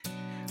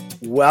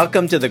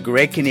Welcome to the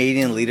Great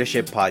Canadian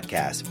Leadership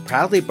Podcast,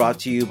 proudly brought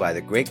to you by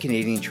the Great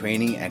Canadian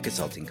Training and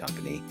Consulting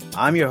Company.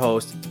 I'm your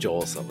host,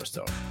 Joel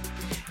Silverstone.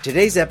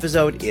 Today's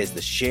episode is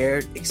the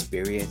Shared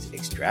Experience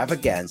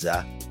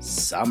Extravaganza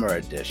Summer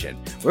Edition.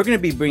 We're going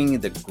to be bringing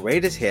the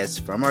greatest hits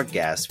from our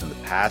guests from the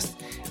past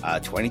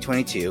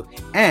 2022,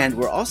 and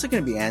we're also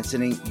going to be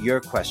answering your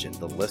questions,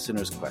 the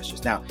listeners'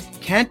 questions. Now,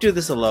 can't do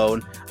this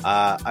alone.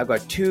 I've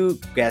got two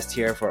guests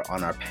here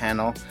on our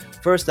panel.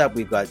 First up,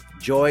 we've got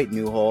Joy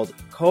Newhold,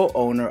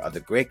 co-owner of the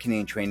Great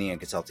Canadian Training and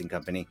Consulting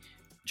Company.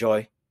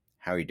 Joy,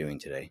 how are you doing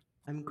today?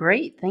 I'm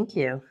great. Thank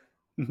you.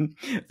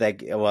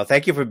 Thank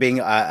you for being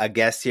a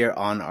guest here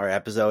on our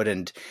episode.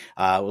 And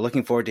we're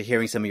looking forward to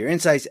hearing some of your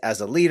insights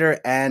as a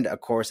leader and,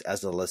 of course,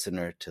 as a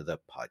listener to the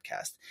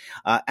podcast.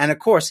 And, of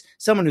course,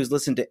 someone who's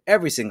listened to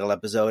every single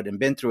episode and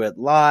been through it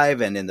live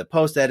and in the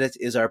post-edits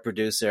is our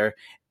producer,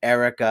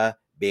 Erica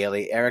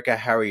Bailey. Erica,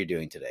 how are you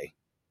doing today?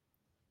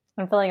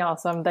 I'm feeling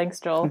awesome.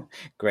 Thanks, Joel.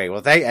 Great.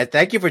 Well,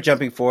 thank you for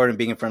jumping forward and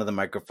being in front of the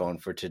microphone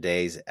for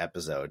today's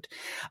episode.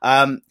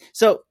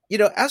 So,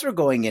 as we're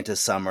going into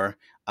summer,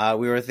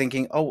 we were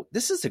thinking,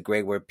 this is a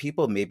great where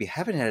people maybe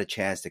haven't had a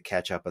chance to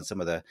catch up on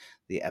some of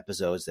the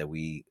episodes that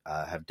we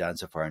have done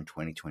so far in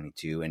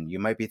 2022. And you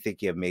might be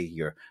thinking of making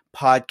your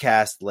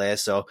podcast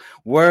list. So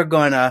we're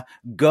going to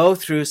go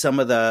through some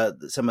of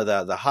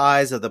the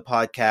highs of the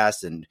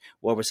podcast and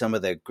what were some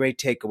of the great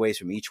takeaways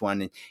from each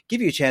one and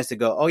give you a chance to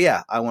go,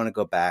 I want to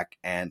go back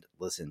and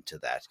listen to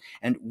that.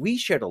 And we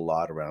shared a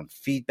lot around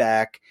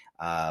feedback.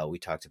 We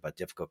talked about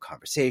difficult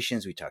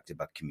conversations. We talked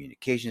about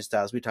communication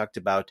styles. We talked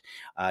about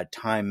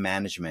time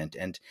management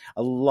and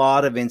a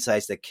lot of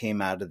insights that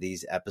came out of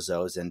these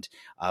episodes. And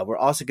we're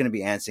also going to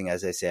be answering,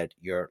 as I said,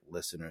 your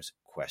listeners'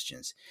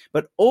 questions.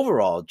 But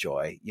overall,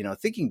 Joy,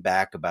 thinking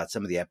back about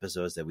some of the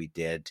episodes that we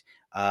did,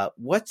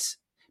 what's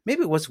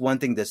one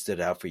thing that stood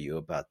out for you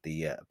about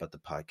the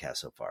podcast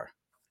so far?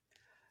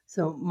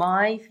 So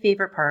my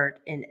favorite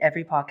part in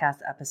every podcast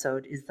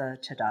episode is the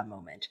ta-da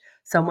moment.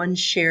 Someone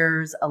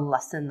shares a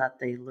lesson that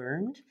they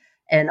learned.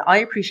 And I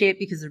appreciate it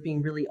because they're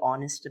being really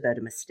honest about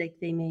a mistake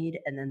they made.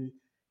 And then,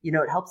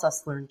 it helps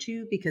us learn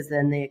too, because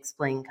then they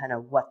explain kind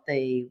of what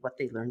they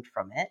learned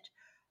from it.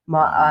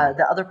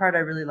 The other part I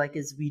really like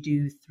is we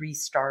do 3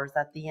 stars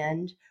at the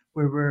end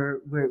where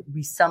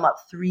we sum up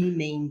 3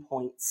 main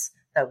points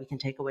that we can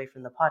take away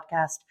from the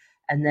podcast.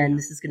 And then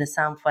this is going to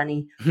sound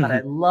funny, but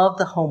I love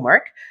the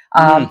homework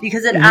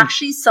because it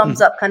actually sums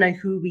up kind of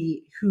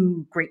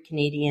who Great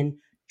Canadian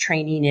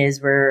Training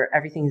is, where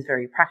everything is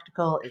very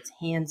practical, it's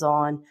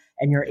hands-on,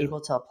 and you're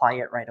able to apply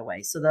it right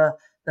away. So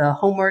the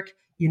homework,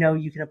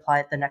 you can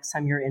apply it the next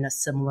time you're in a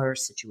similar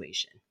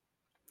situation.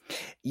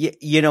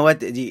 You know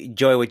what,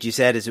 Joy, what you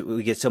said is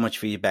we get so much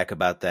feedback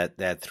about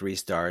that 3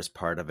 stars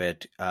part of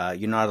it.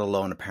 You're not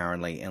alone,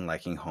 apparently, in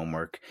liking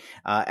homework.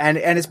 And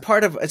it's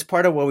part of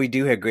what we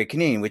do here at Great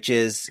Canadian, which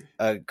is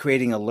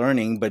creating a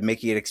learning, but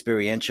making it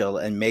experiential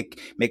and make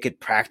it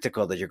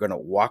practical that you're going to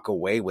walk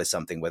away with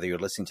something, whether you're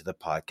listening to the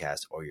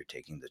podcast or you're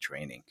taking the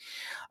training.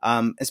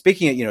 And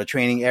speaking of,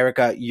 training,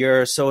 Erica,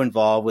 you're so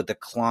involved with the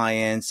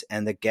clients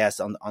and the guests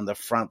on the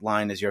front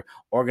line as you're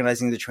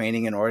organizing the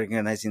training and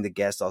organizing the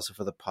guests also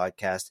for the podcast.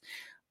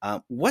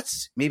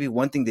 What's maybe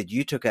one thing that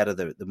you took out of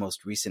the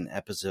most recent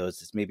episodes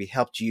that's maybe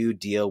helped you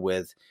deal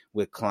with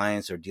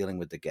clients or dealing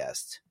with the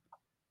guests?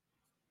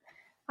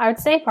 I would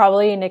say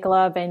probably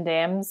Nicola Van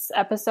Dam's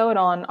episode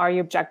on Are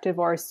You Objective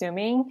or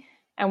Assuming?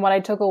 And what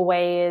I took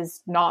away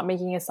is not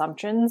making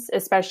assumptions,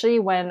 especially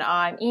when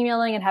I'm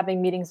emailing and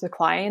having meetings with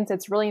clients.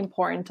 It's really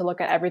important to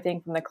look at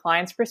everything from the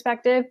client's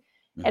perspective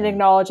and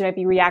acknowledge they might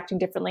be reacting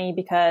differently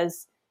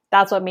because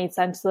that's what made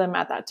sense to them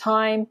at that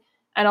time.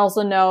 And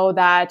also know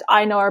that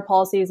I know our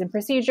policies and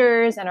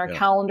procedures and our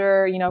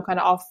calendar, kind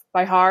of off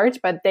by heart,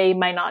 but they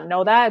might not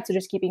know that. So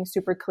just keeping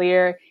super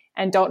clear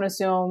and don't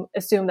assume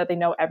that they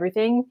know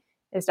everything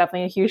is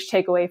definitely a huge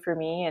takeaway for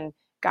me and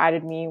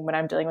guided me when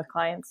I'm dealing with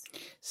clients.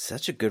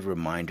 Such a good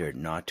reminder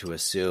not to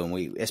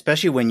assume.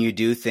 Especially when you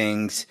do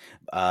things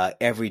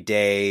every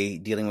day,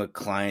 dealing with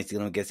clients,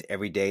 dealing with guests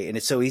every day. And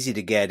it's so easy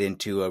to get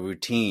into a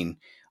routine.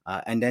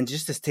 And then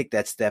just to take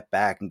that step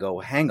back and go,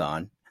 hang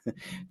on.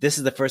 This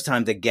is the first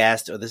time the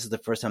guest or this is the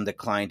first time the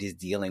client is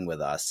dealing with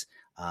us.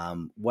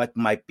 What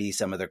might be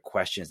some of their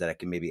questions that I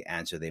can maybe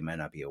answer they might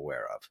not be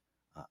aware of?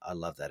 I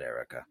love that,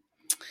 Erica.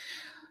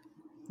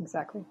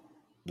 Exactly.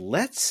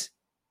 Let's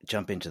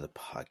jump into the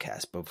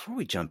podcast. But before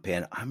we jump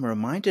in, I'm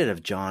reminded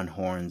of John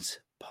Horn's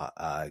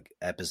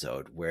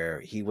episode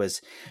where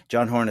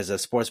John Horn is a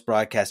sports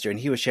broadcaster and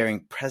he was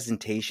sharing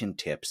presentation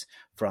tips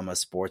from a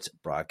sports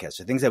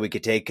broadcaster, things that we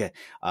could take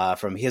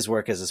from his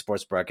work as a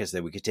sports broadcaster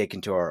that we could take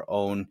into our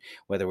own,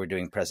 whether we're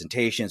doing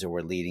presentations or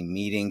we're leading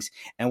meetings.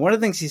 And one of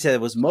the things he said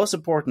was most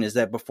important is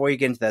that before you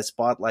get into that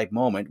spotlight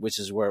moment, which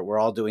is what we're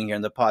all doing here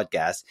in the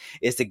podcast,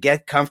 is to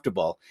get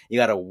comfortable. You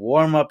got to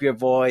warm up your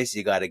voice.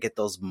 You got to get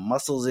those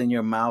muscles in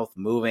your mouth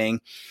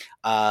moving.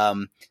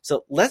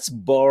 So let's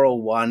borrow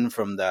one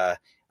from the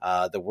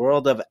the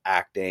world of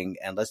acting.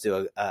 And let's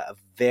do a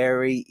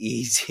very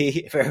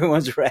easy, if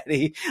everyone's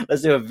ready,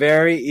 let's do a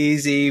very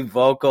easy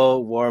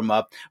vocal warm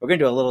up. We're going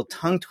to do a little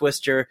tongue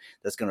twister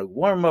that's going to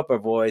warm up our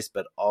voice,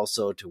 but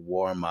also to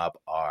warm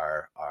up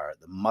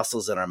the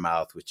muscles in our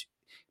mouth, which,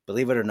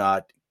 believe it or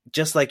not,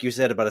 just like you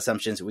said about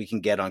assumptions, we can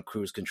get on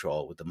cruise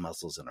control with the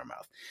muscles in our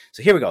mouth.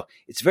 So here we go.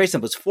 It's very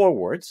simple. It's 4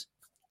 words.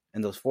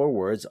 And those 4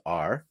 words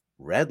are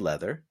red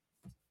leather,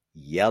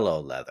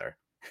 yellow leather.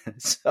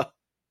 So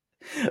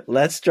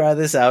let's try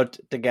this out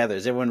together.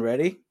 Is everyone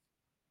ready?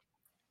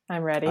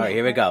 I'm ready. All right,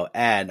 here we go.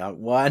 And on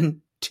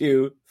 1,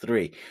 2,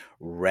 3.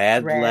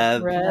 Red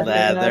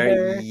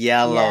leather,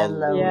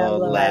 yellow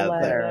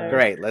leather.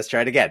 Great. Let's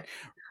try it again.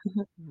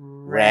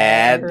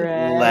 Red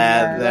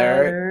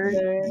leather,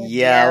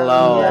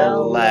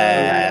 yellow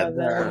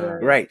leather.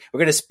 Great. We're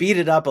going to speed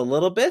it up a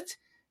little bit.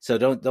 So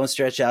don't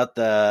stretch out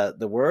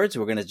the words.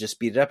 We're going to just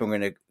speed it up. And we're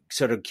going to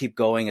sort of keep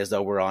going as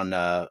though we're on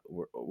a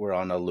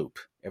loop.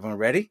 Everyone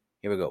ready?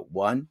 Here we go.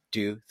 1,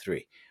 2,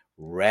 3.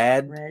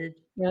 Red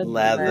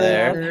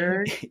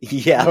leather,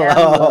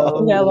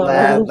 yellow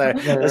leather.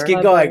 Let's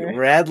keep going.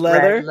 Red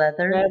leather,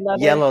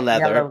 yellow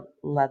leather,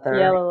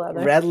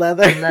 red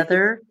leather,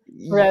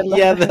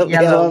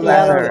 yellow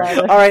leather.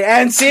 All right,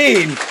 and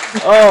scene.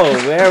 Oh,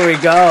 there we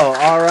go.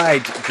 All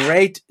right,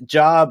 great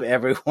job,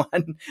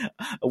 everyone.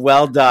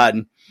 Well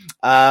done.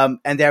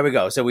 And there we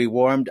go. So we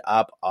warmed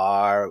up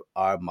our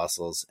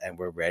muscles, and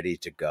we're ready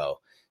to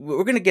go.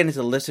 We're going to get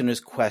into listeners'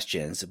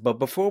 questions, but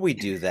before we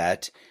do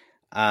that,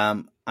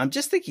 I'm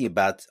just thinking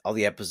about all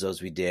the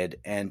episodes we did,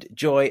 and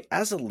Joy,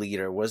 as a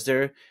leader, was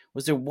there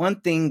one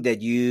thing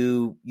that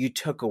you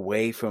took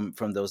away from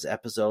those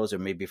episodes, or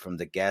maybe from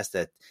the guest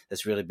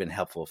that's really been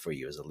helpful for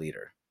you as a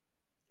leader?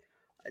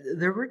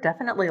 There were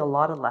definitely a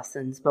lot of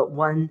lessons, but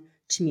one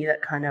to me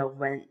that kind of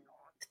went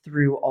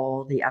through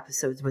all the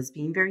episodes was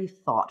being very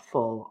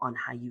thoughtful on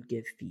how you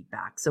give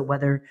feedback. So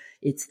whether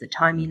it's the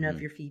timing of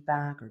your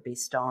feedback, or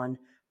based on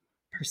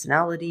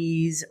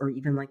personalities, or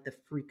even like the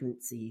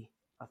frequency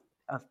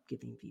of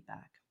giving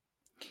feedback.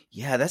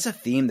 Yeah, that's a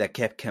theme that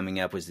kept coming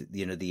up, was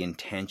the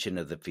intention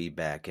of the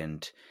feedback,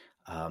 and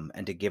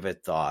to give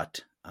it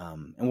thought.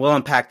 And we'll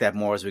unpack that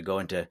more as we go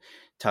into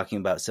talking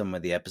about some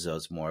of the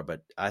episodes more.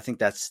 But I think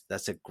that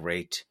was a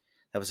great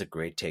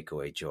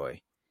takeaway,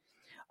 Joy.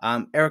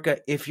 Erica,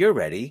 if you're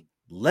ready,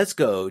 let's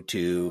go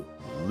to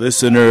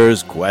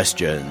listeners'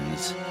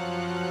 questions.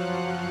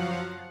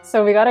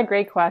 So we got a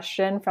great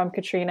question from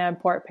Katrina in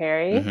Port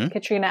Perry. Mm-hmm.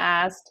 Katrina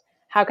asked,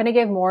 how can I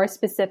give more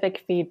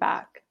specific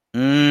feedback?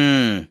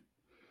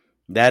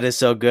 That is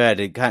so good.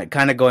 It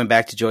kind of going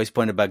back to Joy's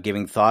point about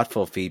giving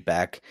thoughtful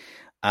feedback.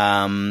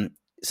 So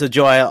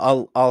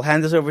Joy, I'll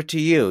hand this over to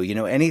you.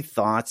 Any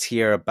thoughts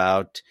here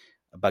about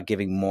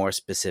giving more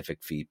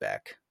specific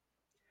feedback?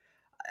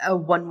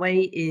 One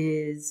way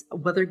is,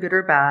 whether good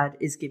or bad,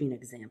 is giving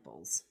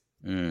examples.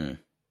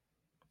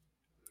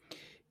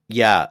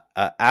 Yeah,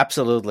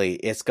 absolutely.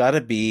 It's got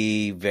to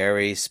be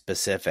very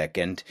specific.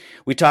 And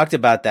we talked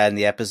about that in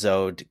the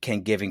episode,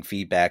 Can Giving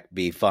Feedback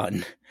Be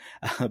Fun?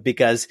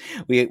 Because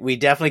we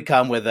definitely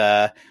come with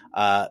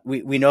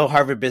we know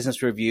Harvard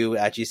Business Review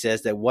actually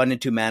says that 1 in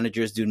 2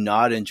 managers do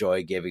not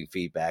enjoy giving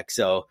feedback.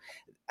 So,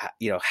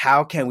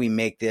 how can we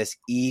make this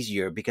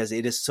easier? Because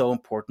it is so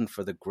important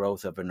for the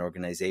growth of an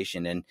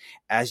organization. And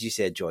as you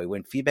said, Joy,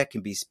 when feedback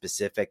can be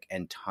specific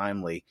and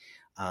timely,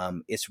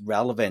 it's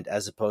relevant,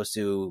 as opposed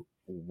to,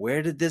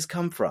 where did this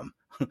come from?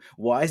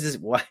 Why is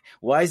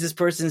this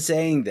person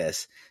saying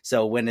this?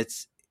 So when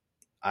it's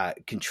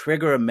can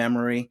trigger a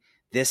memory,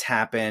 this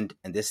happened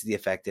and this is the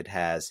effect it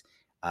has,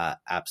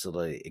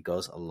 absolutely, it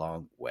goes a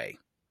long way.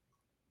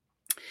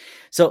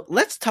 So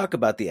let's talk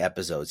about the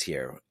episodes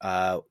here.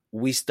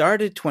 We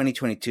started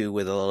 2022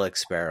 with a little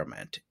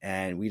experiment,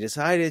 and we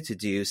decided to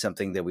do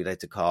something that we like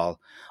to call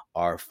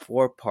our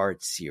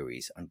 4-part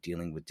series on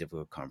dealing with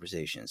difficult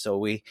conversations. So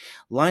we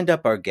lined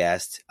up our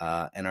guests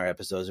and our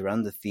episodes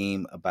around the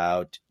theme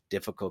about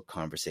difficult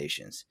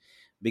conversations,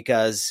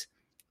 because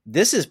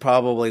this is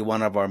probably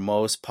one of our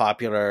most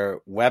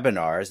popular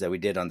webinars that we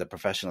did on the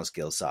professional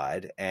skills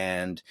side,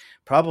 and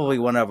probably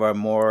one of our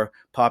more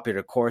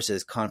popular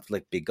courses,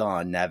 Conflict Be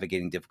Gone,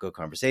 Navigating Difficult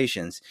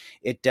Conversations.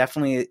 It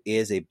definitely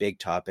is a big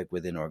topic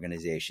within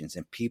organizations,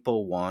 and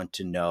people want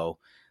to know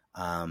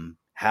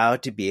how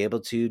to be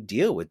able to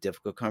deal with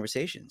difficult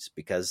conversations,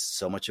 because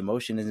so much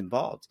emotion is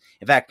involved.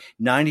 In fact,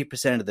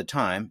 90% of the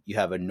time, you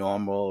have a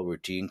normal,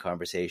 routine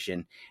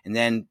conversation, and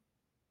then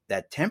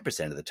that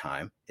 10% of the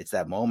time, it's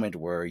that moment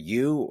where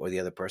you or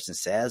the other person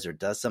says or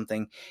does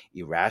something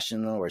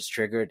irrational or is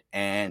triggered,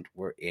 and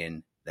we're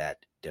in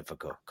that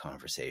difficult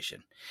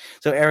conversation.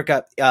 So,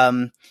 Erica,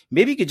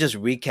 maybe you could just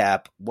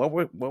recap what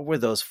were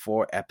those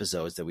 4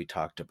 episodes that we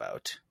talked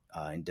about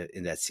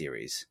in that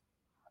series?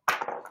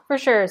 For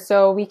sure.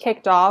 So we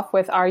kicked off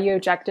with Are You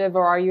Objective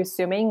or Are You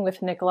Assuming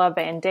with Nicola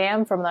Van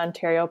Dam from the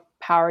Ontario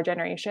Power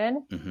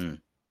Generation. Mm-hmm.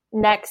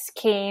 Next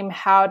came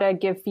How to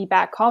Give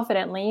Feedback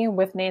Confidently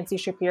with Nancy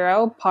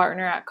Shapiro,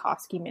 partner at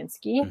Koski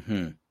Minsky.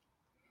 Mm-hmm.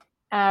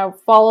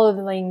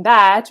 Following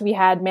that, we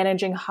had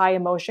managing high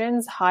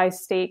emotions, high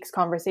stakes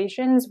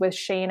conversations with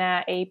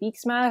Shayna A.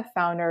 Beeksma,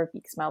 founder of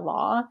Beeksma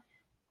Law.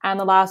 And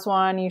the last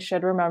one, you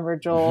should remember,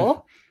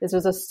 Joel. This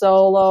was a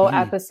solo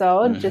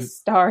episode, just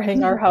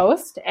starring our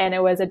host, and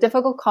it was a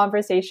difficult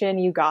conversation.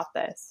 You got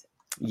this.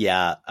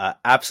 Yeah,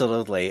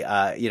 absolutely.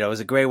 It was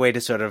a great way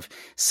to sort of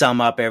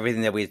sum up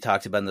everything that we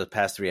talked about in the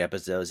past 3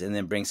 episodes, and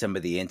then bring some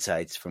of the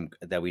insights from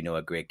that we know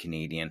a great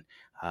Canadian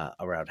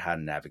around how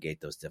to navigate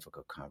those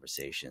difficult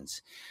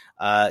conversations.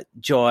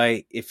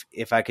 Joy,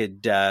 if I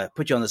could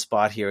put you on the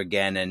spot here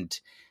again, and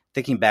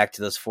thinking back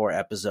to those 4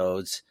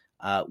 episodes,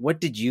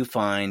 what did you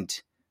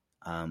find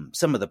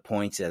some of the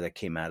points that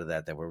came out of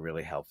that were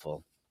really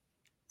helpful?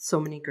 So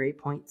many great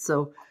points.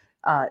 So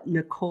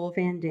Nicole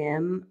Van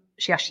Dam,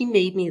 she actually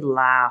made me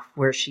laugh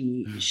where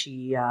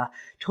she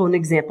told an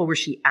example where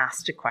she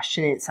asked a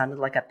question and it sounded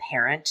like a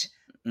parent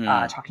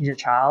talking to a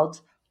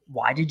child.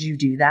 Why did you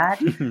do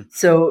that?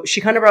 So she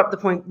kind of brought up the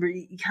point where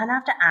you kind of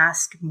have to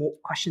ask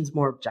questions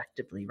more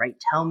objectively, right?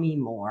 Tell me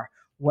more.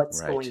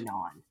 What's going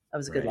on? That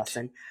was a good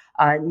lesson.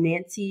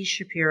 Nancy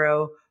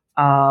Shapiro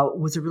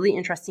was a really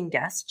interesting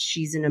guest.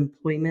 She's an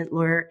employment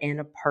lawyer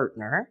and a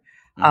partner.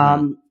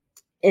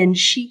 And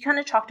she kind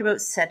of talked about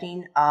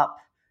setting up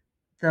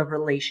the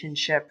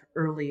relationship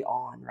early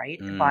on, right?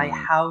 By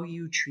how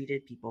you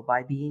treated people,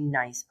 by being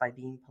nice, by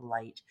being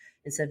polite,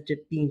 instead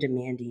of being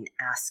demanding,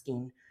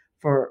 asking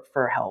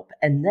for help.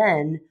 And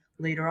then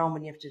later on,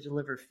 when you have to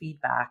deliver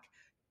feedback,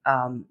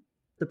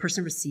 the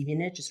person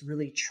receiving it just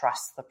really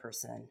trusts the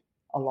person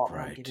a lot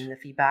more giving the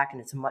feedback,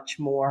 and it's a much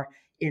more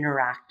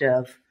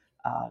interactive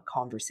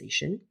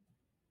conversation.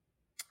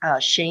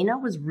 Shayna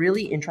was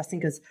really interesting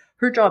because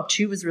her job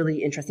too was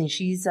really interesting.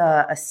 She's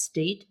a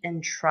estate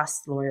and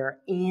trust lawyer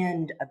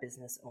and a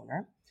business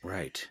owner.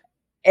 Right.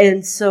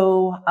 And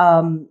so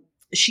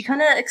she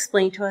kind of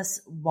explained to us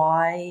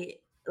why,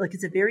 like,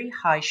 it's a very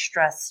high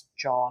stress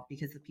job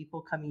because the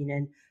people coming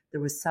in,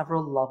 there was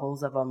several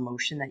levels of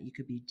emotion that you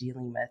could be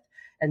dealing with.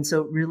 And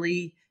so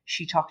really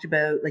she talked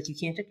about, like, you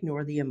can't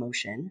ignore the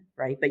emotion,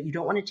 right? But you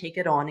don't want to take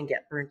it on and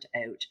get burnt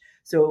out.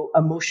 So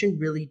emotion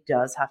really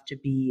does have to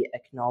be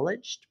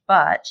acknowledged,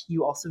 but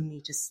you also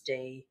need to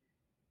stay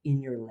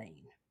in your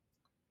lane.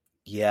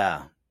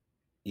 Yeah.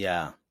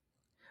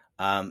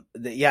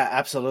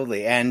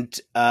 Absolutely. And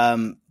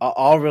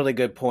all really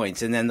good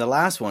points. And then the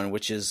last one,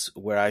 which is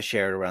where I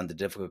shared around the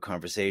difficult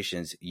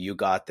conversations, you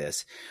got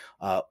this.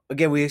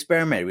 Again, we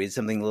experimented. We did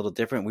something a little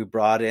different. We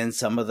brought in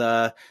some of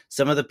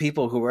the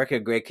people who work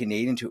at Great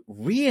Canadian to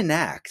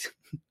reenact,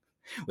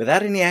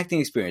 without any acting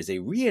experience. They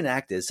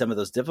reenacted some of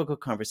those difficult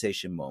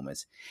conversation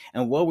moments.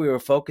 And what we were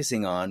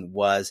focusing on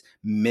was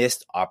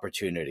missed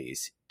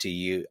opportunities to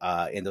you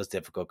in those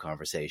difficult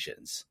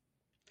conversations.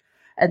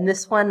 And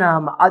this one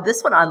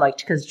I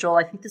liked because, Joel,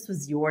 I think this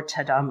was your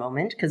ta-da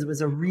moment because it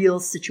was a real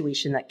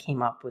situation that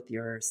came up with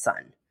your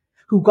son,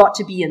 who got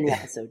to be in the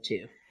episode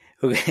too.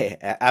 Okay,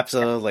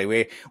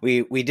 absolutely.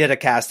 We did a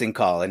casting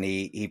call and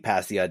he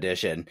passed the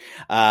audition.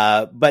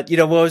 But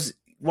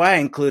why I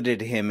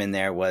included him in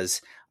there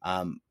was,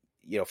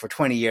 for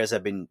 20 years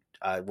I've been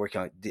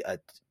working on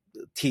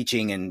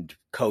teaching and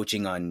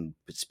coaching on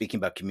speaking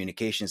about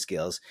communication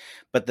skills.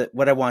 But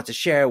what I wanted to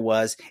share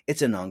was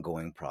it's an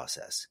ongoing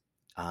process.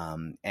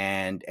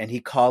 And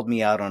he called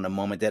me out on a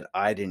moment that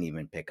I didn't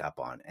even pick up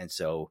on. And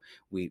so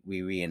we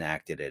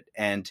reenacted it.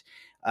 And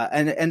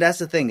that's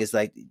the thing is,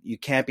 like, you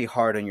can't be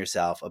hard on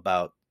yourself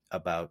about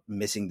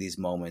missing these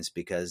moments,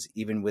 because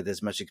even with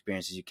as much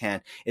experience as you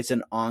can, it's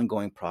an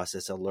ongoing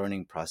process, a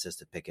learning process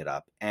to pick it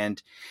up.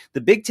 And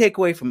the big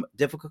takeaway from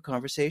difficult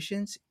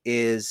conversations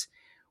is,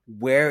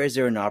 where is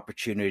there an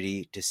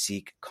opportunity to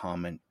seek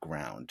common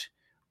ground?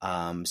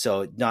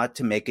 So not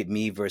to make it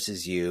me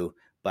versus you,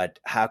 but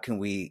how can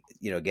we,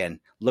 again,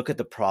 look at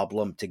the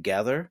problem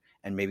together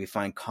and maybe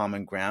find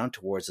common ground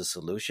towards a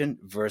solution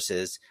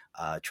versus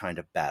trying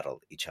to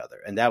battle each other.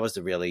 And that was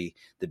the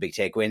big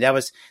takeaway. And that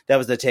was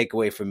the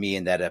takeaway for me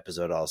in that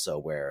episode also,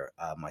 where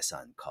my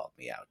son called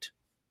me out.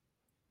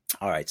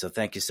 All right. So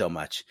thank you so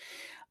much.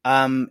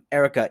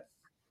 Erica,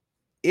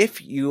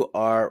 if you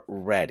are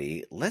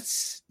ready, do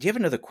you have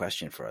another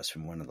question for us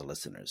from one of the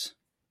listeners?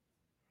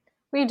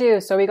 We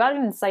do. So we got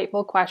an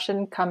insightful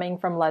question coming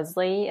from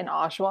Leslie in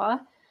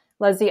Oshawa.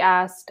 Leslie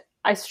asked,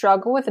 I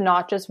struggle with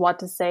not just what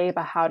to say,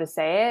 but how to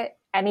say it.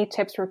 Any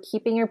tips for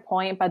keeping your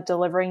point, but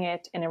delivering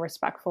it in a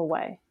respectful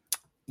way?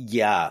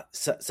 Yeah,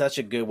 such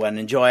a good one.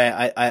 And Joy,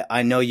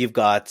 I know you've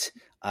got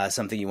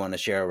something you want to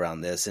share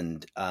around this.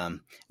 And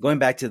going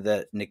back to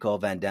the Nicole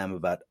Van Dam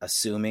about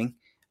assuming,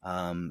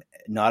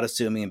 not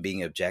assuming and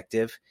being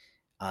objective.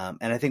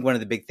 And I think one of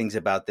the big things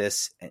about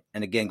this,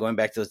 and again, going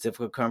back to those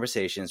difficult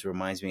conversations,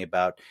 reminds me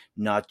about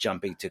not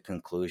jumping to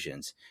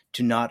conclusions,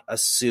 to not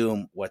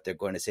assume what they're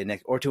going to say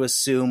next, or to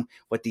assume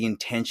what the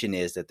intention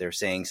is that they're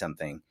saying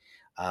something.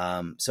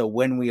 So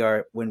when we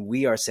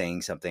are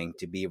saying something,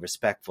 to be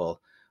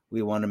respectful,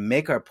 we want to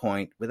make our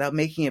point without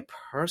making it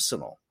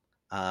personal.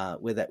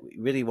 We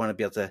really want to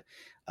be able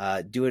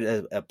to do it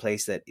at a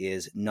place that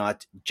is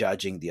not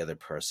judging the other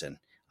person.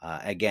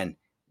 Again,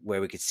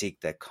 where we could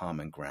seek that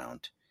common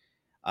ground.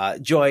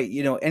 Joy,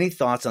 any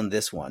thoughts on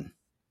this one?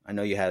 I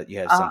know you have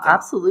something.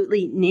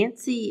 Absolutely.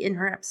 Nancy, in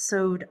her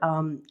episode,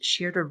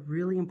 shared a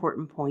really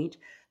important point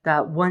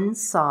that one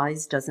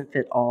size doesn't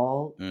fit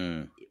all.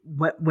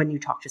 When you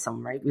talk to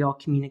someone, right? We all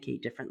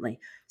communicate differently.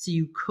 So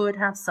you could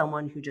have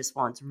someone who just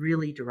wants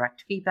really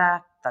direct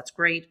feedback. That's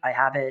great. I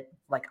have it.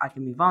 Like, I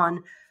can move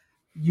on.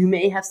 You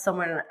may have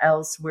someone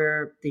else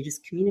where they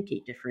just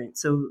communicate different.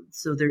 So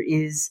there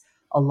is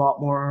a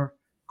lot more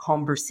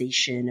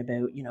conversation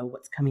about,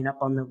 what's coming up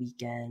on the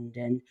weekend,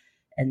 and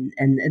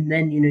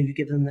then, you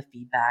give them the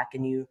feedback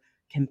and you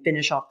can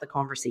finish off the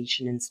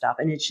conversation and stuff.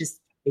 And it's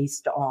just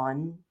based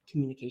on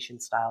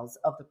communication styles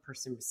of the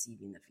person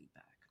receiving the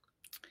feedback.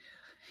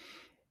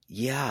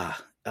 Yeah,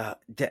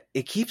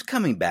 it keeps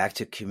coming back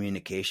to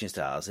communication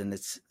styles, and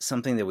it's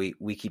something that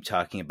we keep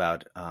talking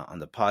about on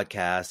the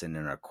podcast and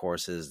in our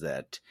courses,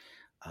 that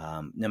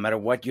no matter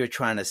what you're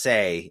trying to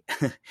say,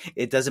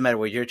 it doesn't matter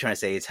what you're trying to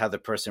say. It's how the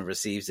person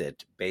receives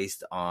it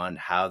based on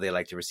how they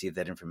like to receive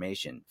that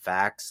information: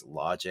 facts,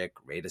 logic,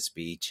 rate of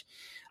speech,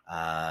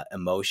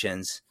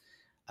 emotions.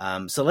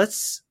 So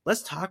let's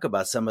talk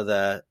about some of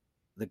the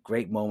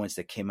great moments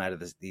that came out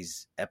of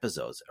these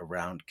episodes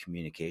around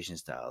communication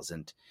styles.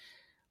 And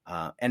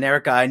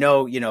Erica, I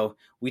know,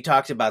 we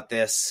talked about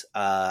this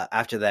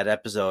after that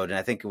episode, and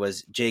I think it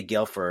was Jay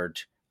Guilford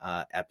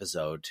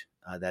episode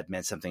that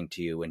meant something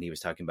to you when he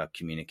was talking about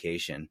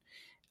communication.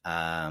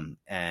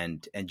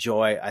 And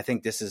Joy, I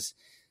think this is,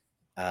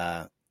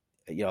 I'll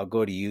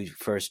go to you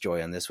first,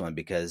 Joy, on this one,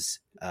 because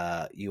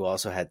you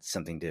also had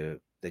something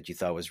that you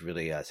thought was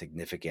really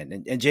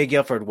significant. And Jay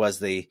Guilford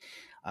was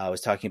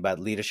was talking about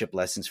leadership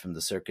lessons from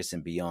the circus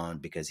and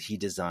beyond, because he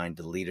designed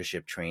the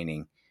leadership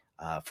training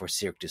for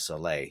Cirque du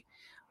Soleil.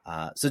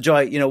 So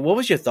Joy, what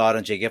was your thought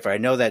on Jay Gifford? I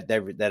know that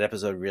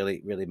episode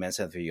really, really meant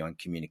something for you on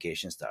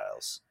communication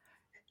styles.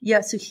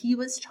 Yeah, so he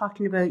was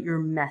talking about your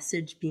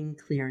message being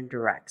clear and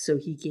direct. So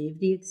he gave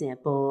the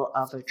example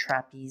of a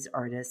trapeze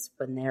artist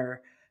when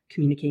they're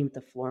communicating with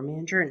the floor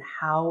manager, and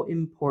how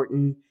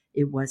important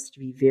it was to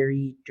be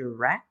very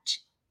direct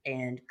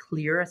and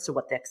clear as to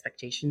what the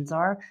expectations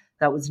are.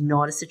 That was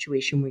not a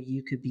situation where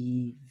you could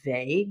be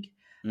vague.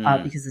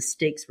 Because the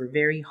stakes were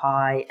very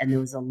high and there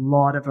was a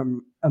lot of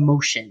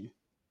emotion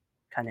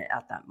kind of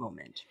at that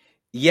moment.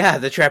 Yeah,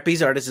 the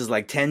trapeze artist is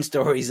like 10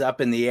 stories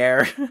up in the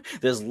air.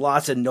 There's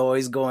lots of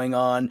noise going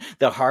on.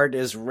 The heart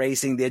is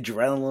racing. The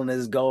adrenaline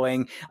is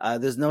going.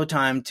 There's no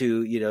time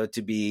to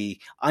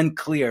be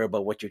unclear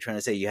about what you're trying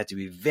to say. You have to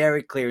be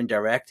very clear and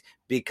direct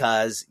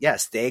because,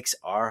 stakes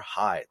are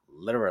high,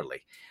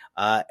 literally.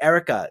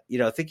 Erica,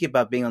 thinking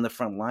about being on the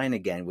front line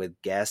again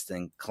with guests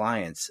and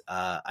clients,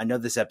 I know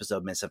this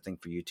episode meant something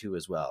for you too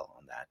as well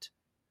on that.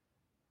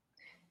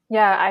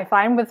 Yeah, I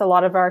find with a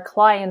lot of our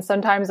clients,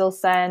 sometimes they'll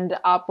send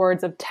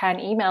upwards of 10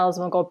 emails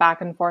and we'll go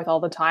back and forth all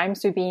the time.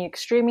 So being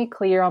extremely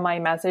clear on my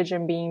message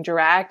and being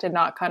direct and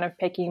not kind of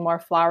picking more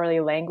flowery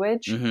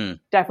language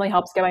definitely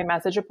helps get my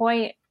message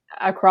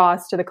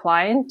across to the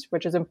client,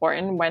 which is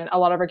important when a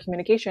lot of our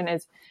communication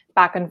is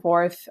back and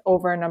forth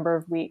over a number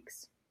of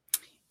weeks.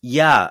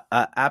 Yeah,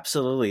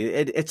 absolutely.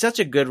 It's such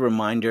a good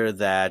reminder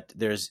that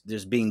there's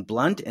being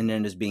blunt and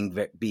then there's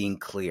being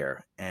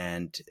clear,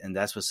 and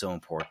that's what's so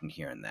important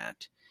here in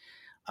that.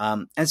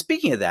 And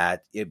speaking of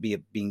that,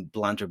 being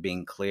blunt or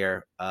being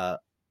clear,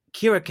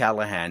 Kira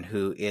Callahan,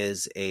 who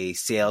is a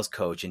sales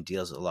coach and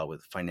deals a lot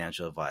with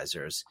financial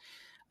advisors,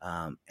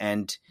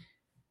 and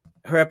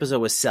her episode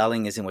was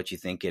Selling Isn't What You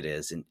Think It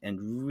Is,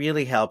 and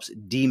really helps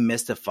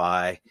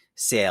demystify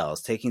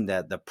sales, taking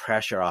the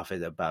pressure off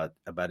it about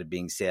it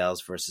being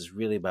sales versus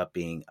really about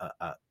being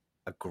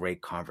a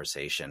great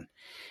conversation.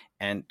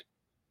 And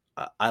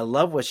I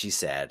love what she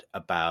said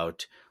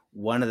about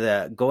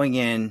going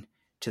in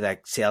to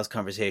that sales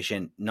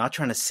conversation, not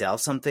trying to sell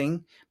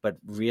something, but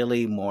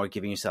really more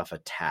giving yourself a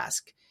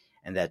task.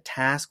 And that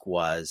task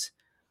was,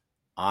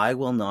 I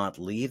will not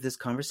leave this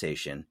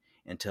conversation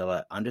until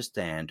I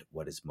understand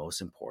what is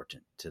most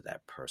important to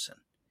that person.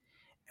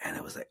 And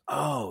I was like,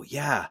 oh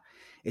yeah,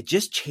 it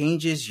just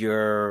changes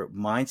your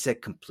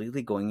mindset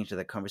completely going into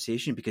that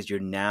conversation, because you're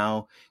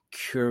now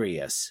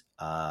curious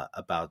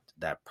about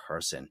that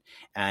person,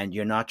 and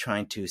you're not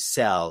trying to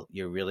sell.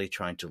 You're really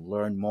trying to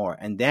learn more.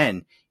 And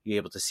then you're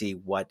able to see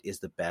what is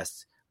the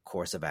best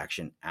course of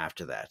action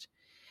after that.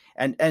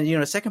 And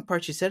the second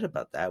part she said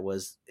about that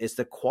was, it's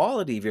the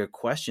quality of your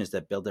questions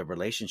that build a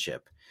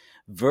relationship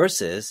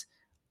versus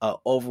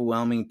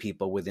overwhelming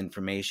people with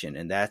information.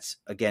 And that's,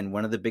 again,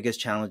 one of the biggest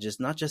challenges,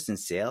 not just in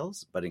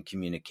sales, but in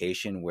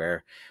communication,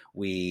 where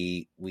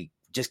we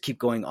just keep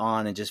going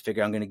on and just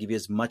figure, I'm going to give you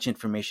as much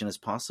information as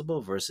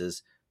possible,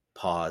 versus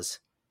pause,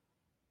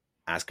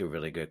 ask a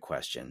really good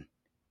question,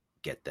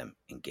 get them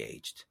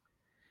engaged.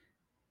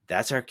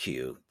 That's our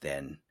cue.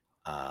 Then,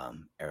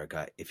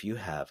 Erica, if you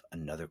have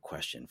another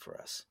question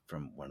for us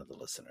from one of the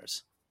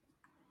listeners.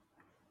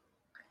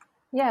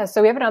 Yeah,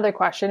 so we have another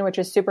question, which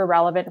is super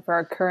relevant for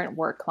our current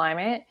work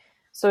climate.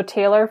 So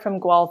Taylor from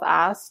Guelph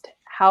asked,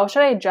 how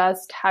should I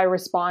adjust how I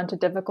respond to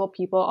difficult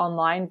people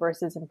online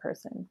versus in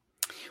person?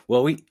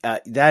 Well, we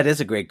that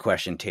is a great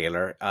question,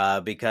 Taylor,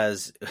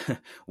 because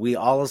we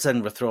all of a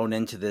sudden were thrown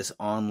into this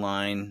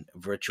online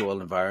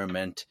virtual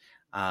environment,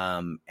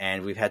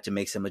 and we've had to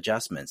make some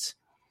adjustments.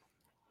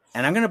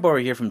 And I'm going to borrow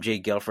here from Jay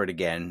Guilford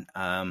again,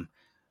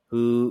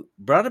 who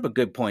brought up a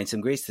good point,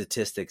 some great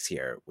statistics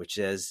here, which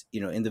says,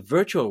 in the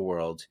virtual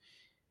world,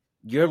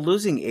 you're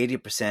losing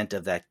 80%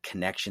 of that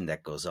connection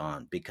that goes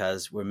on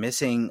because we're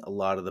missing a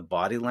lot of the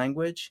body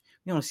language.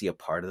 We only see a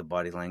part of the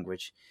body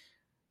language.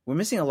 We're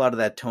missing a lot of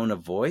that tone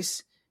of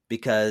voice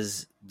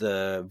because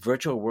the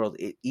virtual world,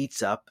 it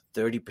eats up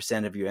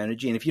 30% of your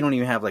energy. And if you don't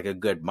even have like a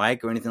good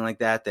mic or anything like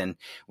that, then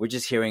we're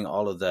just hearing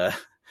all of the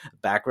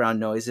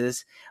background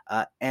noises.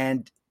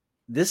 And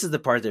this is the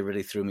part that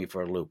really threw me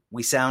for a loop.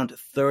 We sound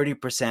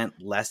 30%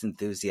 less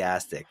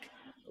enthusiastic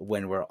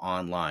when we're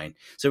online.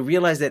 So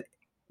realize that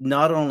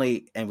not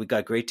only, and we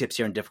got great tips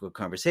here on difficult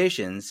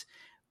conversations,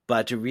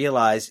 but to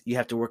realize you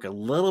have to work a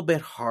little bit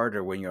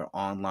harder when you're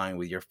online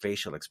with your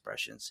facial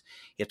expressions.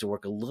 You have to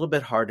work a little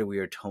bit harder with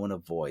your tone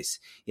of voice.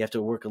 You have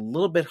to work a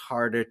little bit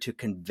harder to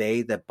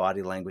convey that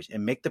body language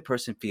and make the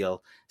person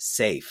feel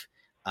safe,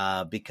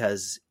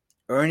 because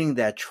earning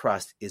that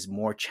trust is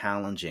more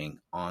challenging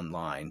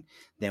online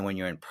than when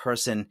you're in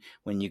person,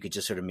 when you could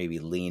just sort of maybe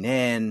lean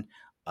in,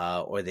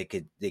 or they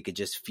could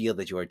just feel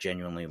that you are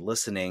genuinely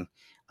listening.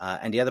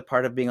 And the other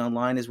part of being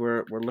online is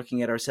we're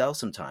looking at ourselves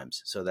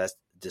sometimes. So that's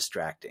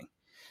distracting.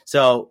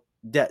 So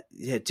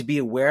to be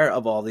aware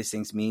of all these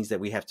things means that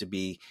we have to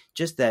be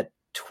just that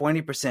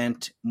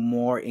 20%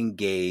 more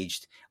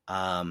engaged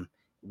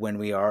when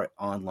we are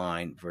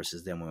online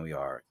versus than when we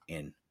are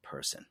in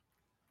person.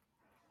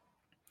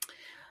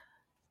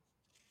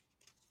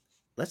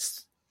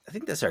 I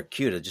think that's our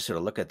cue to just sort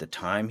of look at the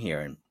time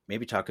here and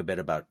maybe talk a bit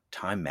about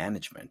time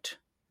management,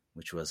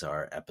 which was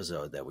our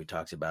episode that we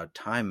talked about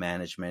time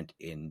management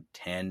in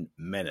 10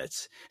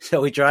 minutes.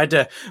 So we tried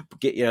to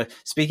get,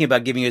 speaking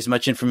about giving you as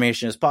much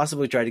information as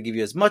possible, we tried to give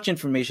you as much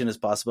information as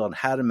possible on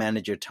how to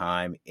manage your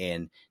time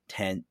in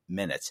 10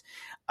 minutes.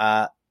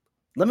 Let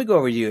me go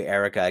over to you,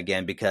 Erica,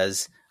 again,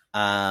 because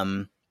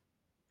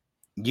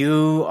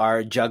you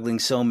are juggling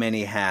so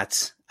many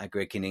hats at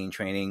Great Canadian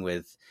Training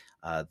with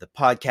the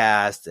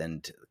podcast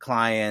and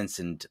clients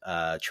and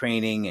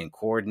training and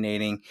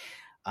coordinating.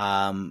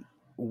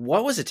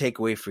 What was a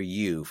takeaway for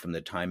you from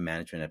the time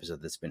management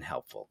episode that's been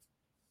helpful?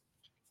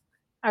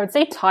 I would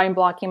say time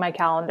blocking my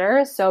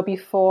calendar. So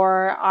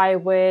before, I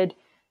would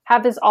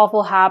have this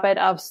awful habit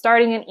of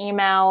starting an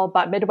email,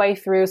 but midway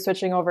through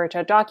switching over to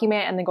a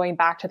document and then going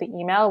back to the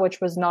email, which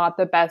was not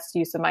the best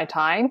use of my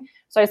time.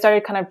 So I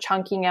started kind of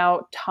chunking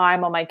out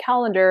time on my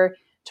calendar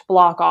to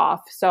block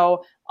off.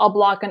 So I'll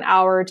block an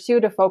hour or two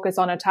to focus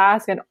on a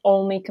task and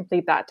only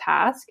complete that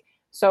task.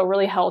 So it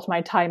really helped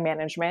my time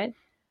management.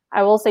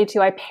 I will say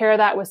too, I pair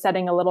that with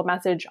setting a little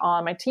message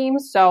on my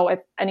Teams. So if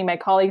any of my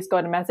colleagues go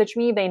to message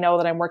me, they know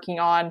that I'm working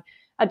on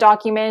a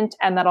document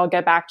and that I'll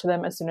get back to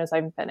them as soon as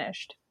I'm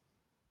finished.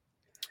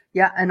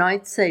 Yeah, and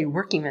I'd say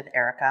working with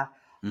Erica,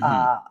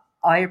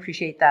 I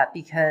appreciate that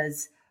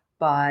because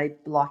by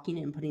blocking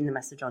it and putting the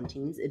message on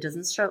Teams, it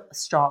doesn't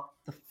stop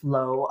the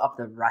flow of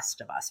the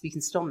rest of us. We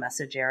can still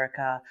message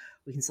Erica,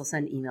 we can still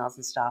send emails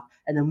and stuff,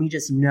 and then we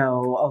just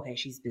know, okay,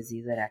 she's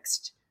busy the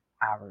next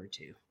hour or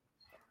two.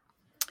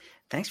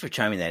 Thanks for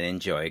chiming that in,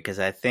 Joy, because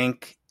I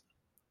think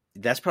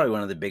that's probably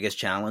one of the biggest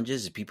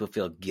challenges is people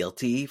feel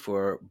guilty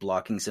for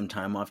blocking some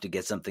time off to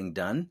get something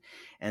done.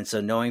 And so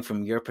knowing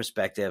from your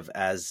perspective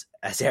as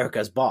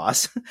Erica's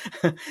boss,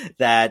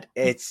 that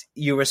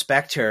you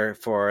respect her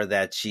for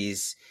that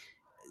she's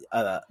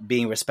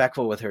being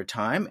respectful with her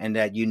time and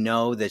that you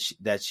know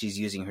that she's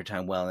using her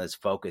time well and is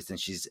focused and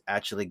she's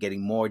actually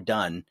getting more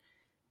done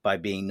by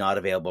being not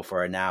available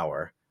for an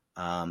hour.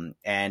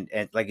 And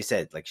like you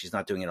said, like she's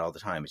not doing it all the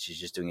time, but she's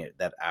just doing it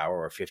that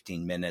hour or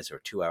 15 minutes or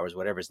 2 hours,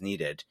 whatever's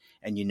needed.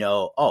 And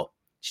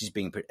she's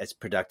being it's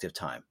productive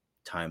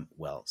time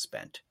well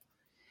spent.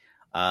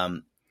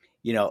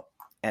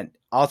 And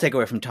I'll take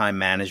away from time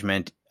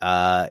management.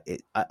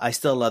 I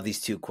still love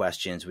these two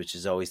questions, which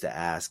is always to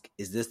ask,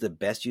 is this the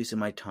best use of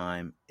my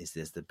time? Is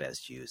this the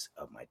best use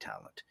of my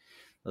talent?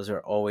 Those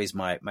are always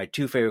my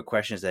two favorite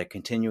questions that I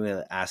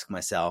continually ask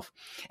myself.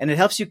 And it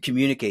helps you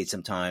communicate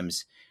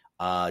sometimes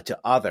to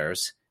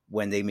others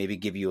when they maybe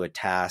give you a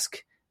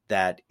task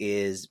that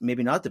is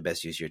maybe not the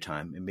best use of your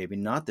time and maybe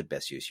not the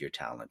best use of your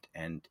talent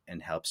and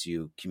helps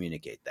you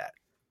communicate that.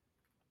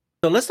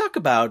 So let's talk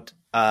about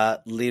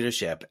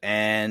leadership.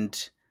 And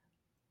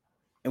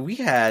we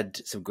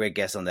had some great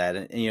guests on that.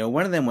 And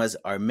one of them was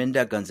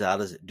Arminda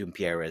Gonzalez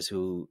Dumpieres,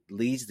 who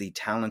leads the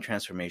talent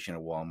transformation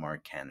at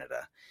Walmart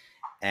Canada.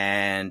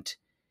 And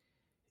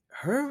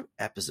her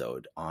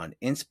episode on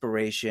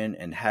inspiration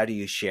and how do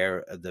you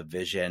share the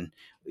vision,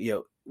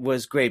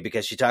 was great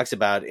because she talks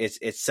about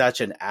it's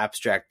such an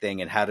abstract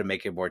thing and how to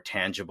make it more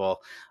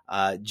tangible.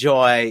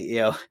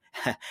 Joy,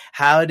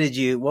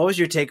 what was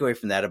your takeaway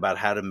from that about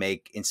how to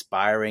make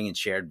inspiring and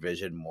shared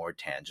vision more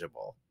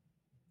tangible?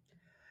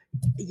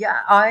 Yeah,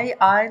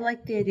 I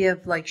like the idea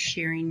of like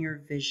sharing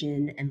your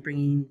vision and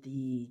bringing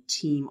the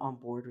team on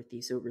board with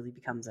you, so it really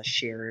becomes a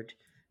shared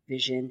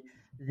vision.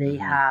 They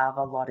Hmm. have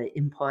a lot of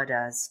input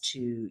as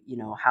to,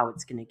 how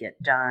it's going to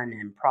get done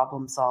and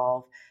problem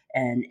solve,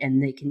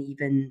 and they can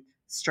even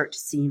start to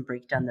see and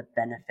break down the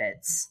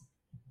benefits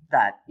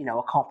that,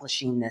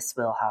 accomplishing this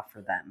will have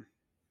for them.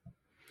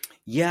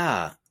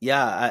 Yeah.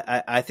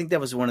 I think that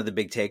was one of the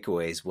big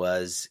takeaways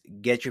was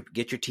get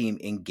your team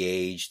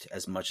engaged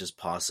as much as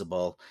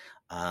possible,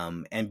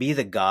 and be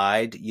the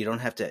guide. You don't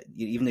have to,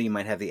 even though you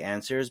might have the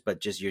answers,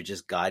 but you're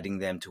just guiding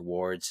them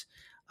towards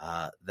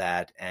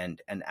that,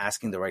 and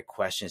asking the right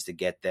questions to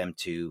get them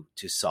to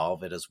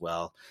solve it as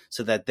well,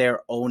 so that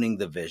they're owning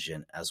the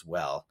vision as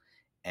well.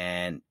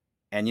 And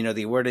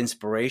the word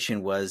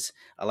inspiration was,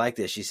 I like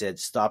this. She said,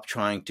 "Stop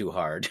trying too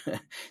hard.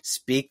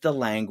 Speak the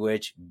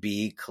language.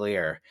 Be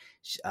clear."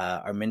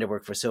 Arminda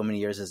worked for so many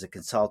years as a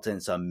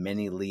consultant, saw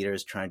many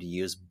leaders trying to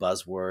use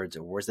buzzwords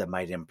or words that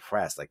might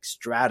impress, like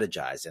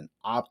strategize and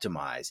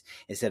optimize,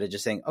 instead of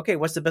just saying, okay,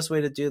 what's the best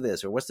way to do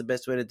this? Or what's the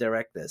best way to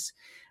direct this?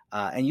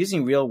 And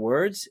using real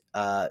words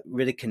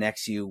really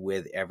connects you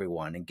with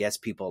everyone and gets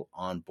people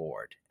on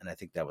board. And I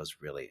think that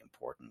was really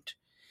important.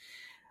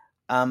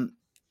 Um,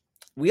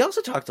 we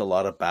also talked a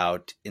lot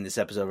about, in this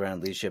episode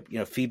around leadership,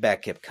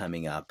 feedback kept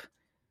coming up.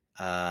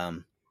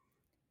 Um,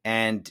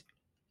 and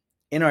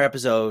in our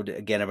episode,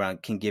 again,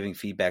 around can giving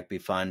feedback be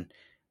fun,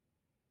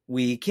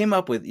 we came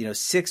up with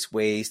 6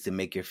 ways to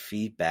make your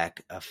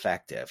feedback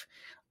effective.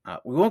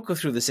 We won't go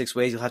through the 6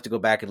 ways. You'll have to go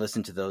back and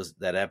listen to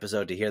that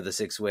episode to hear the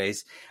 6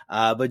 ways.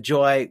 But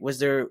Joy, was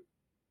there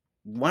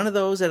one of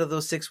those out of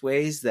those 6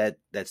 ways that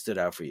stood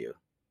out for you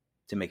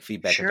to make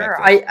feedback Sure.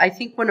 effective? I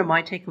think one of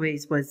my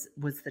takeaways was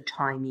the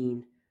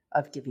timing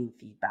of giving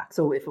feedback.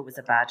 So if it was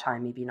a bad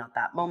time, maybe not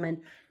that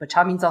moment, but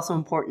timing's also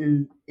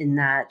important in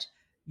that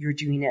you're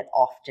doing it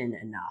often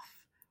enough,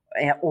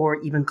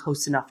 or even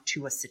close enough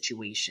to a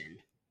situation.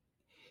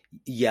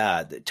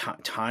 Yeah, the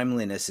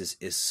timeliness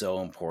is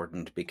so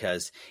important,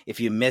 because if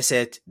you miss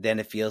it, then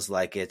it feels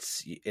like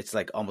it's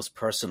like almost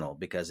personal,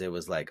 because it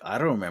was like, I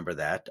don't remember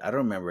that. I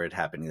don't remember it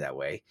happening that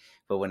way.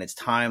 But when it's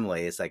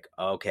timely, it's like,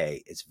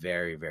 okay, it's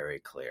very, very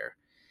clear.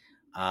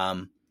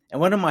 And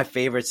one of my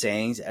favorite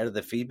sayings out of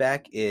the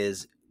feedback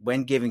is,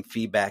 when giving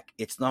feedback,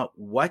 it's not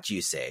what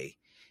you say.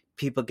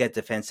 People get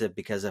defensive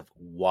because of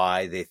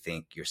why they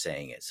think you're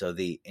saying it. So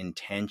the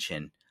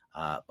intention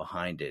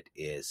behind it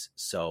is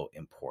so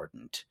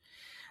important.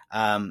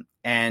 And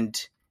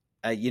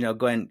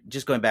going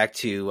back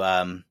to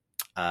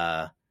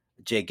uh,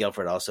 Jay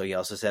Guilford, also he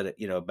also said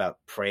about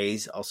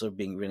praise also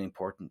being really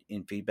important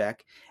in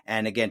feedback.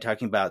 And again,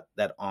 talking about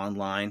that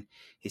online,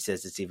 he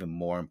says it's even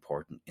more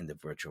important in the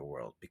virtual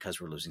world,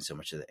 because we're losing so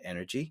much of the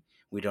energy.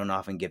 We don't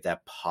often give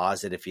that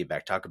positive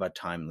feedback. Talk about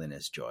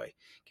timeliness, Joy,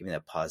 giving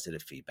that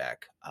positive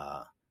feedback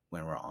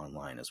when we're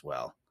online as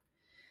well.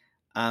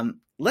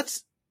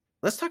 Let's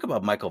talk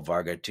about Michael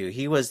Varga too.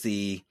 He was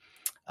the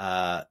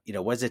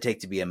what does it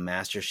take to be a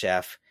master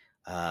chef?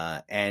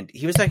 And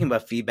he was talking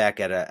about feedback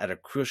at a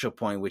crucial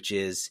point, which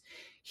is,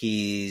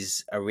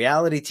 he's a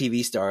reality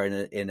TV star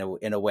in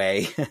a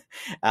way,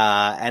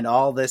 and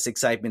all this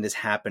excitement is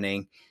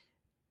happening.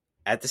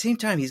 At the same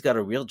time, he's got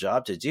a real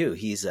job to do.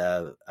 He's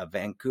a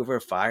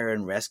Vancouver fire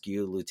and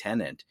rescue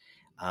lieutenant,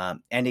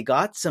 and he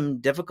got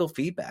some difficult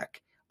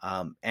feedback.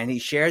 And he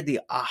shared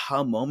the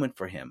aha moment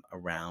for him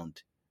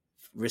around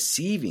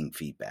receiving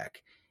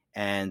feedback.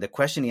 And the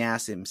question he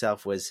asked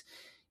himself was,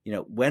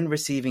 when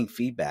receiving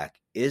feedback,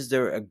 is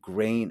there a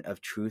grain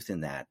of truth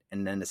in that?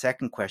 And then the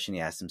second question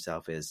he asked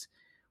himself is,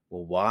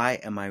 well,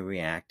 why am I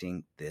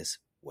reacting this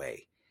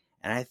way?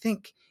 And I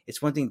think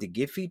it's one thing to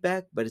give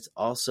feedback, but it's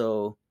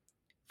also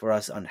for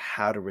us on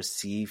how to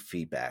receive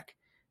feedback.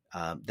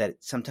 That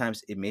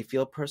sometimes it may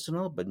feel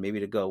personal, but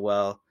maybe to go,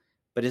 well,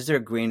 but is there a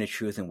grain of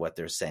truth in what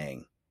they're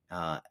saying?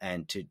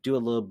 And to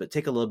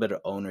take a little bit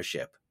of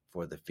ownership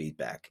for the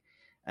feedback.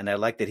 And I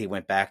like that he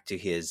went back to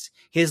his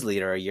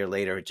leader a year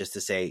later just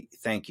to say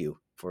thank you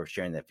for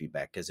sharing that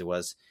feedback, because it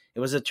was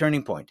a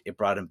turning point. It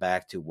brought him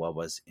back to what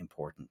was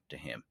important to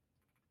him.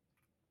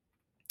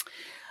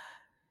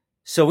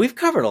 So we've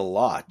covered a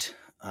lot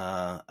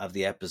of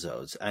the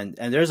episodes, and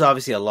there's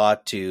obviously a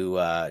lot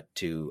to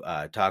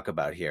talk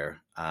about here.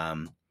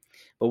 But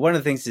one of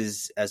the things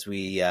is, as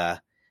we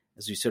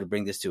sort of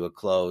bring this to a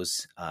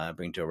close,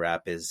 bring to a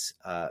wrap, is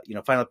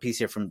final piece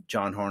here from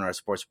John Horn, our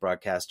sports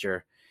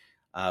broadcaster,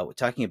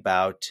 talking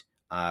about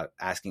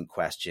asking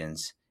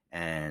questions,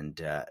 and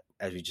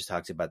as we just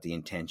talked about the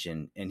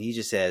intention. And he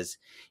just says,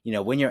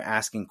 when you're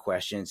asking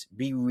questions,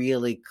 be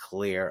really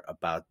clear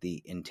about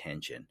the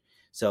intention.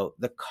 So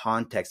the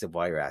context of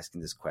why you're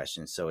asking this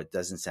question, so it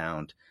doesn't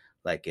sound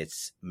like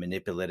it's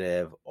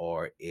manipulative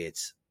or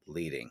it's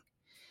leading.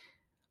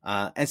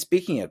 And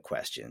speaking of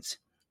questions,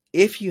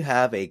 if you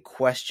have a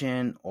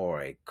question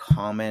or a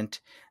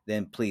comment,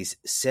 then please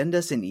send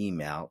us an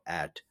email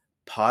at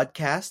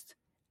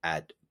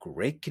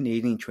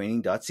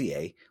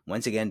podcast@greatcanadiantraining.ca.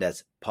 Once again,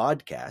 that's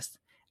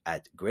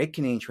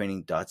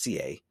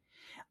podcast@greatcanadiantraining.ca.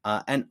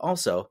 And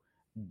also,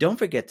 Don't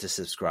forget to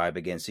subscribe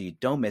again so you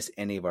don't miss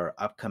any of our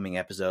upcoming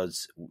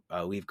episodes.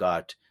 We've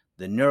got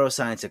the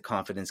neuroscience of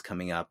confidence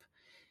coming up,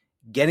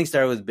 getting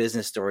started with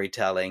business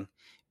storytelling,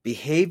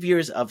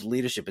 behaviors of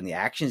leadership and the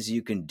actions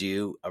you can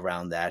do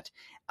around that.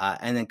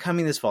 And then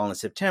coming this fall in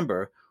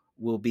September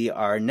will be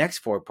our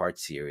next 4-part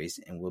series,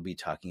 and we'll be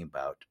talking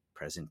about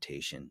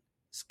presentation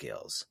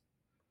skills.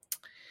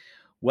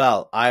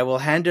 Well, I will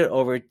hand it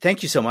over.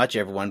 Thank you so much,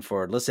 everyone,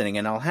 for listening,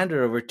 and I'll hand it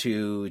over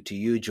to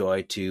you,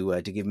 Joy,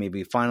 to give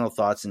maybe final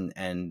thoughts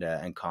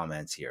and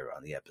comments here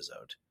on the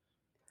episode.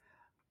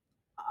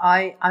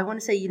 I want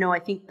to say, I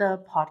think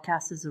the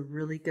podcast is a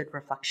really good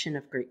reflection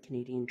of Great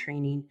Canadian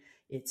Training.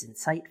 It's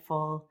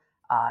insightful,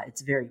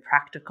 it's very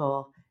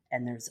practical,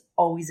 and there's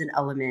always an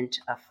element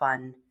of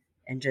fun.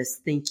 And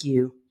just thank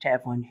you to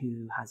everyone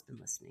who has been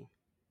listening.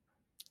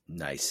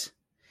 Nice.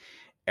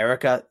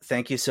 Erica,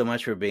 thank you so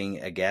much for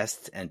being a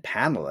guest and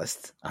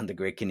panelist on the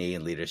Great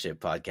Canadian Leadership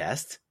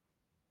Podcast.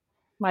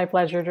 My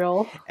pleasure,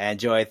 Joel. And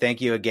Joy,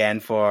 thank you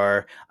again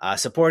for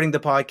supporting the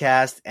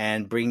podcast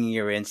and bringing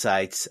your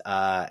insights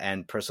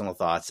and personal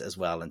thoughts as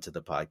well into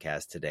the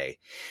podcast today.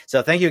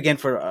 So thank you again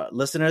for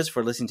listeners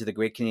for listening to the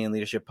Great Canadian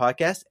Leadership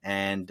Podcast,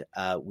 and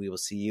we will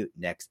see you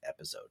next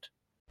episode.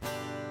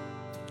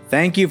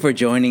 Thank you for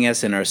joining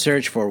us in our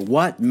search for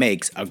what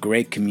makes a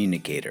great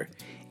communicator.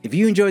 If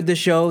you enjoyed the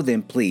show,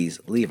 then please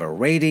leave a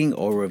rating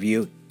or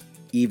review.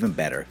 Even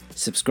better,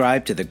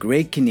 subscribe to the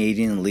Great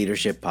Canadian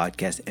Leadership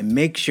Podcast and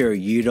make sure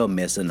you don't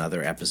miss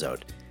another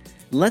episode.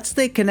 Let's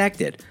stay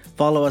connected.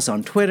 Follow us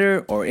on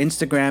Twitter or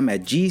Instagram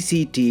at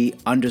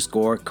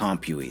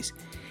GCT_Compues.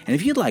 And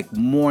if you'd like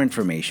more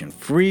information,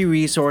 free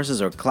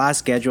resources, or class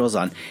schedules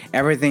on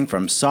everything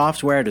from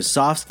software to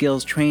soft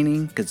skills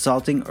training,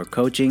 consulting, or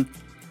coaching,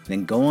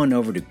 then go on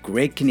over to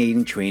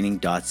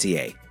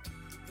greatcanadiantraining.ca.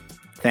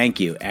 Thank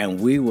you, and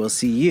we will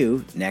see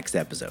you next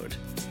episode.